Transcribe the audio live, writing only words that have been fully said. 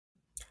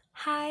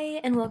Hi,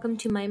 and welcome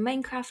to my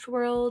Minecraft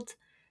world.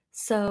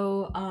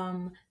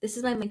 This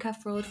is my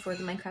Minecraft world for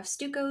the Minecraft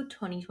Stuco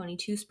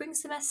 2022 spring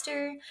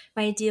semester.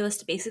 My idea was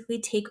to basically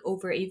take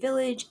over a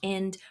village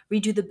and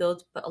redo the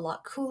build, but a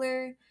lot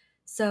cooler.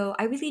 So,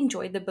 I really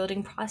enjoyed the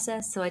building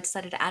process, so I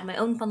decided to add my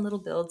own fun little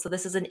build. So,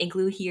 this is an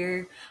igloo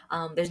here.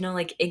 There's no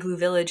like igloo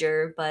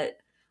villager, but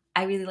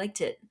I really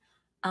liked it.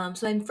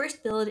 My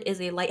first build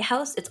is a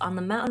lighthouse. It's on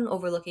the mountain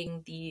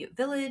overlooking the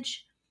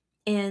village.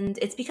 And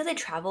it's because I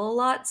travel a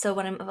lot, so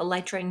when I'm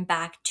elytraing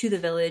back to the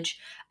village,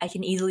 I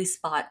can easily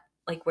spot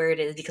like where it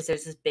is because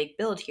there's this big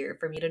build here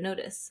for me to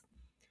notice.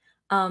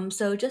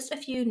 So just a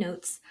few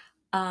notes.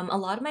 A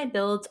lot of my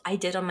builds I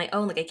did on my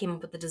own, like I came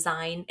up with the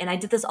design, and I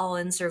did this all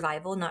in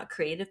survival, not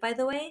creative, by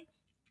the way.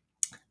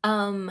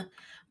 Um,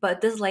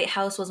 but this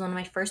lighthouse was one of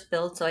my first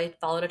builds, so I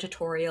followed a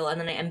tutorial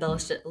and then I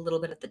embellished it a little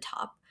bit at the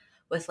top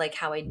with like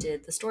how I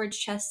did the storage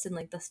chests and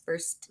like the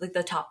first like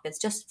the top bits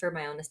just for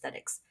my own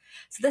aesthetics.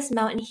 So this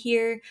mountain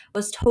here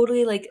was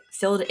totally like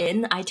filled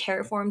in. I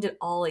terraformed it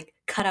all, like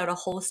cut out a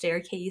whole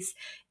staircase,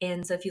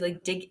 and so if you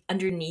like dig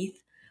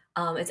underneath,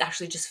 it's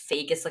actually just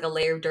fake. It's like a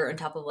layer of dirt on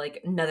top of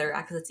like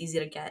netherrack because it's easy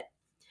to get.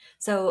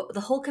 So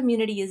the whole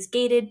community is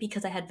gated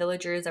because I had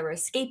villagers that were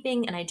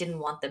escaping and I didn't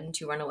want them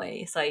to run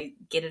away. So I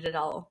gated it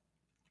all.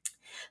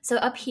 So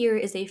up here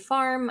is a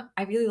farm.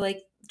 I really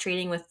like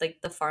trading with like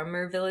the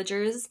farmer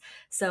villagers.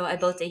 So I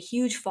built a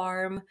huge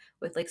farm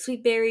with like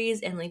sweet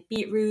berries and like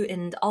beetroot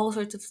and all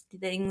sorts of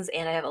things.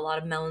 And I have a lot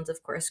of melons,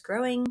 of course,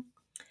 growing.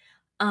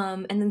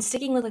 And then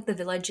sticking with like the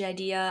village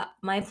idea,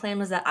 my plan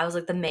was that I was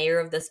like the mayor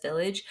of this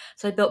village.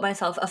 So I built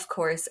myself, of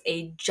course,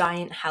 a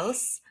giant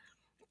house.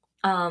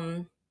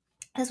 Um,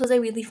 this was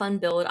a really fun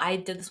build. I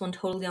did this one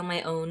totally on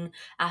my own.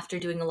 After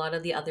doing a lot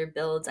of the other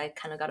builds, I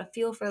kind of got a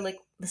feel for like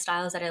the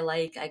styles that I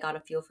like. I got a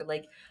feel for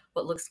like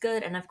what looks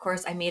good, and of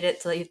course, I made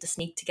it so that you have to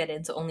sneak to get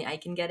in, so only I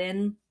can get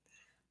in.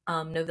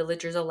 No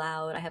villagers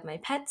allowed. I have my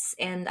pets,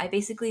 and I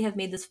basically have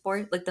made this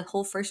floor, like the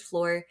whole first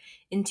floor,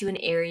 into an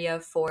area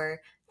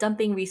for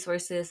dumping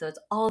resources. So it's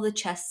all the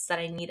chests that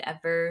I need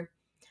ever.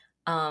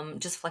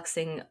 Just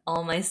flexing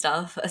all my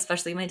stuff,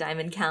 especially my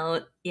diamond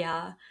count.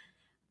 Yeah.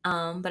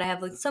 But I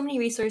have like so many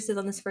resources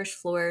on this first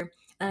floor,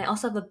 and I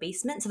also have a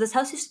basement. So this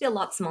house used to be a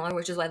lot smaller,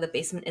 which is why the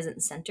basement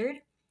isn't centered.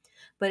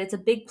 But it's a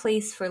big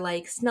place for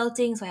like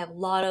smelting, so I have a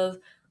lot of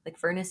like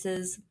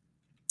furnaces.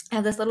 I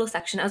have this little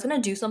section. I was gonna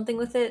do something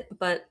with it,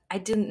 but I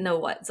didn't know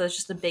what. So it's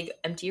just a big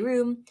empty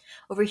room.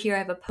 Over here, I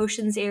have a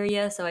potions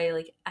area, so I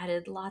like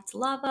added lots of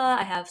lava.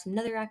 I have some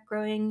netherrack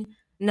growing,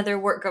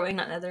 netherwort growing,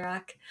 not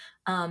netherrack.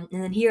 And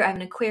then here I have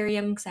an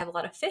aquarium because I have a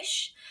lot of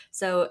fish.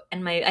 So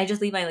and my I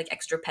just leave my like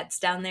extra pets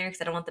down there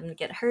because I don't want them to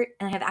get hurt.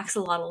 And I have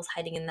axolotls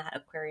hiding in that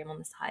aquarium on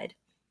the side.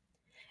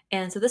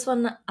 And so this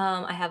one,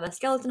 I have a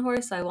skeleton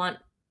horse. So I want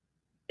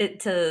it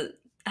to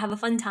have a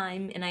fun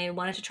time, and I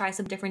wanted to try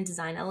some different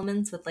design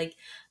elements with like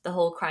the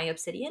whole crying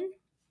obsidian.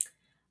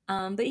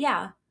 But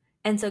yeah,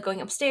 and so going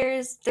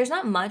upstairs, there's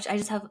not much. I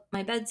just have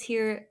my beds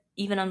here,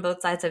 even on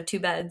both sides. I have two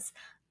beds,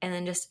 and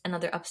then just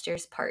another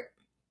upstairs part.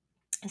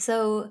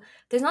 So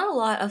there's not a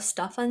lot of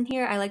stuff on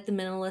here. I like the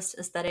minimalist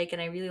aesthetic,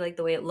 and I really like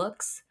the way it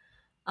looks.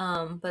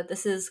 But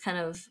this is kind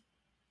of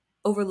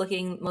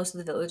overlooking most of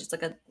the village. It's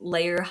like a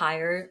layer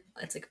higher.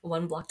 It's like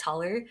one block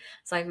taller.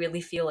 So I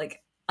really feel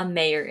like a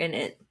mayor in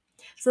it.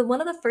 So one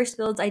of the first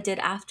builds I did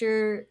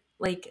after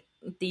like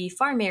the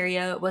farm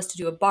area was to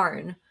do a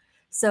barn.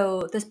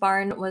 So this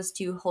barn was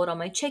to hold all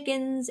my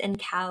chickens and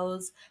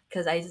cows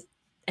because I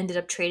ended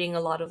up trading a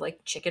lot of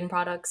like chicken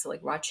products, so like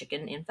raw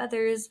chicken and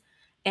feathers.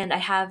 And I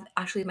have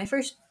actually my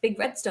first big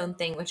redstone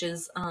thing, which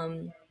is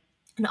an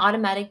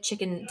automatic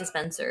chicken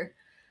dispenser.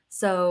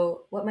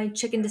 So what my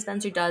chicken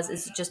dispenser does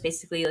is just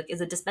basically like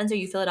is a dispenser.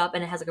 You fill it up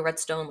and it has like a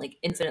redstone like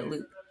infinite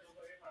loop.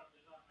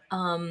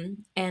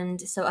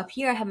 And so up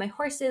here I have my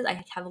horses.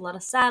 I have a lot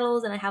of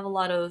saddles and I have a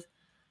lot of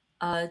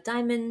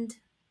diamond.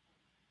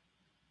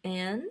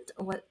 And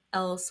what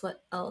else?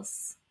 What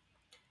else?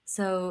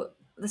 So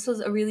this was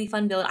a really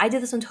fun build. I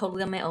did this one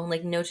totally on my own,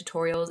 like no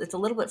tutorials. It's a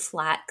little bit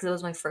flat because it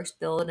was my first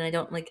build and I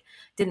don't like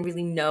didn't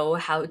really know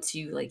how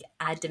to like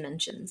add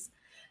dimensions.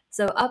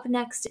 So up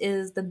next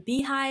is the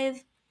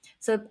beehive.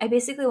 So I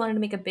basically wanted to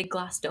make a big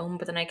glass dome,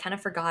 but then I kind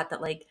of forgot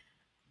that like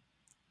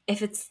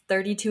if it's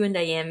 32 in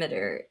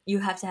diameter, you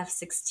have to have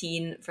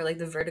 16 for like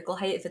the vertical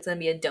height if it's going to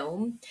be a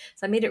dome.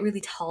 So I made it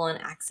really tall on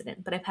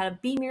accident, but I've had a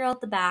bee mural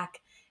at the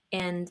back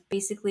and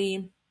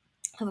basically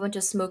have a bunch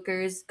of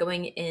smokers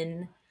going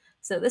in.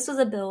 So this was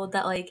a build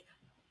that like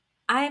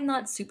I'm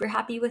not super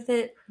happy with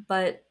it,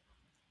 but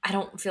I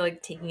don't feel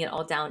like taking it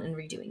all down and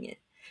redoing it.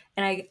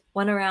 And I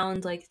went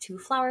around like to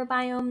flower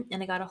biome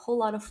and I got a whole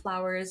lot of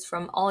flowers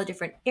from all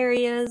different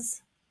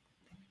areas.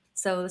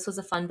 So this was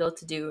a fun build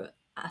to do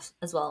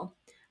as well.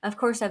 Of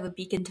course, I have a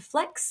beacon to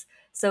flex.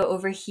 So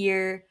over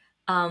here,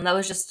 that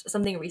was just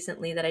something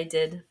recently that I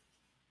did.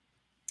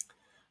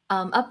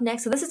 Up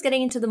next, so this is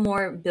getting into the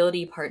more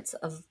buildy parts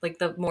of like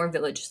the more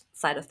village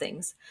side of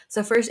things.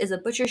 So first is a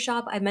butcher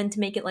shop. I meant to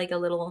make it like a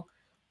little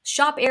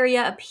shop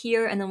area up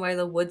here and then where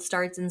the wood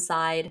starts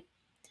inside.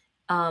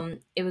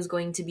 It was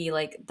going to be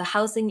like the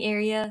housing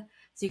area.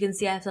 So you can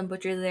see I have some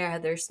butchers there. I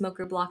have their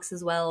smoker blocks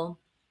as well.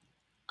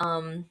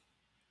 Um,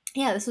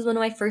 yeah, this was one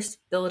of my first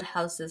build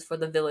houses for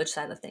the village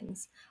side of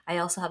things. I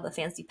also have the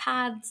fancy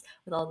pads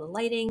with all the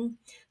lighting.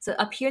 So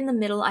up here in the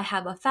middle, I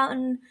have a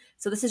fountain.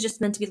 So this is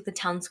just meant to be like the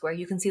town square.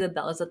 You can see the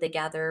bells that they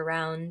gather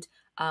around.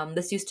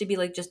 This used to be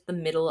like just the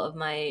middle of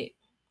my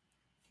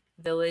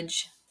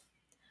village,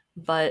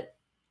 but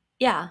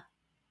yeah.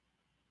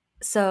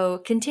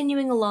 So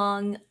continuing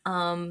along,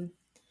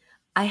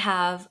 I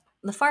have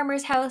the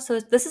farmer's house. So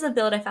this is a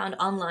build I found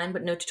online,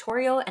 but no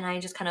tutorial, and I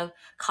just kind of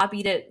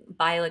copied it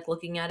by like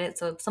looking at it.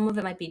 So some of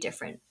it might be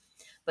different,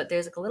 but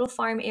there's like a little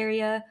farm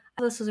area.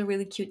 This was a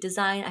really cute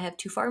design. I have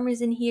two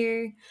farmers in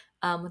here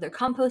with their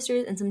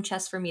composters and some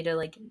chests for me to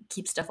like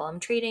keep stuff while I'm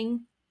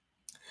trading.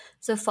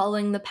 So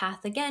following the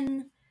path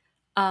again,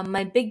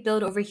 my big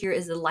build over here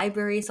is the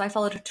library. So I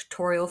followed a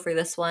tutorial for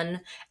this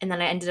one, and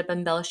then I ended up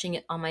embellishing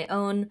it on my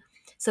own.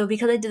 So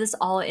because I did this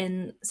all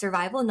in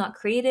survival, not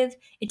creative,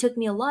 it took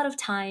me a lot of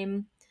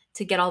time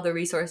to get all the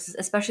resources,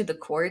 especially the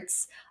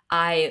quartz.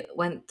 I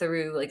went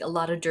through like a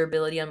lot of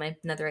durability on my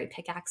netherite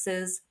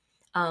pickaxes.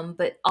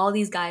 But all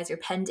these guys are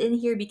penned in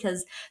here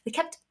because they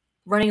kept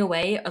running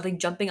away or like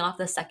jumping off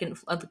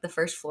the the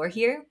first floor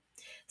here.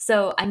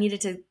 So I needed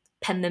to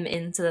pen them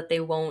in so that they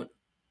won't,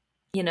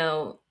 you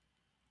know,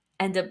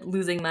 end up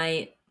losing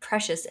my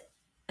precious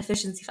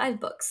efficiency 5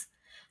 books.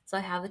 So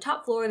I have the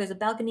top floor, there's a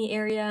balcony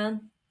area,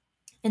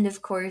 and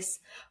of course,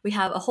 we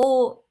have a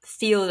whole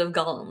field of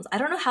golems. I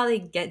don't know how they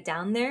get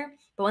down there,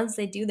 but once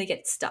they do, they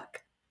get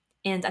stuck.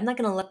 And I'm not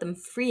going to let them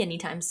free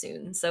anytime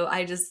soon, so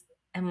I just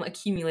am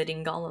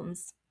accumulating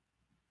golems.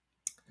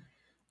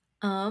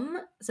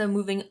 So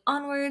moving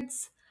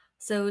onwards,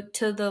 so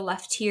to the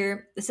left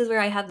here, this is where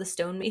I have the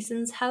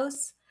stonemason's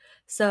house.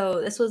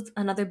 So this was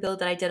another build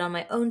that I did on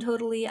my own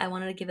totally. I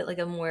wanted to give it like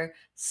a more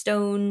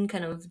stone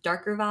kind of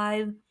darker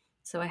vibe.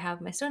 So I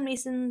have my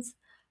stonemasons.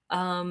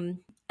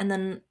 And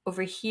then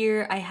over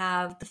here I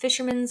have the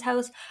fisherman's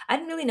house. I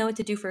didn't really know what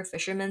to do for a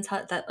fisherman's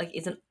hut that like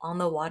isn't on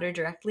the water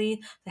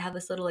directly. They have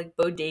this little like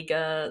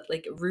bodega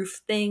like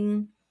roof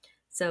thing.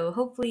 So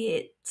hopefully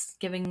it's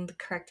giving the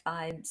correct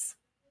vibes.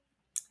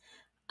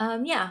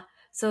 Yeah,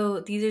 so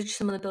these are just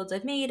some of the builds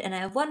I've made, and I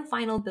have one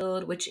final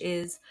build, which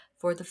is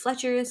for the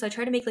Fletchers. So I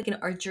try to make like an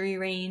archery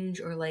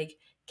range or like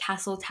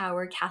castle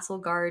tower, castle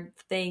guard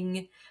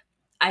thing.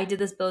 I did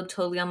this build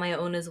totally on my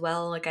own as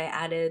well. Like I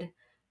added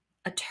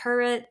a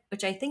turret,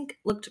 which I think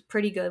looked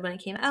pretty good when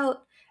it came out,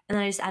 and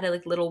then I just added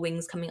like little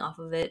wings coming off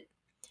of it.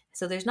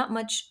 So there's not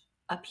much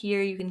up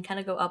here. You can kind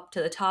of go up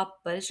to the top,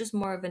 but it's just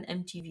more of an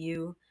empty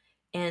view.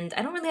 And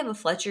I don't really have a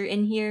Fletcher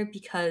in here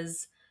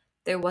because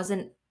there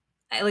wasn't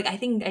I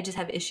think I just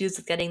have issues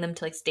with getting them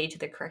to like stay to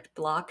the correct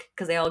block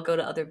because they all go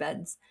to other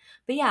beds.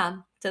 But yeah,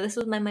 so this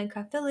was my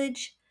Minecraft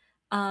village.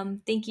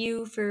 Thank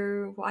you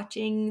for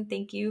watching.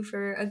 Thank you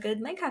for a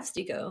good Minecraft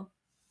Stuco.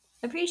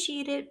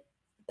 Appreciate it.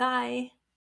 Bye.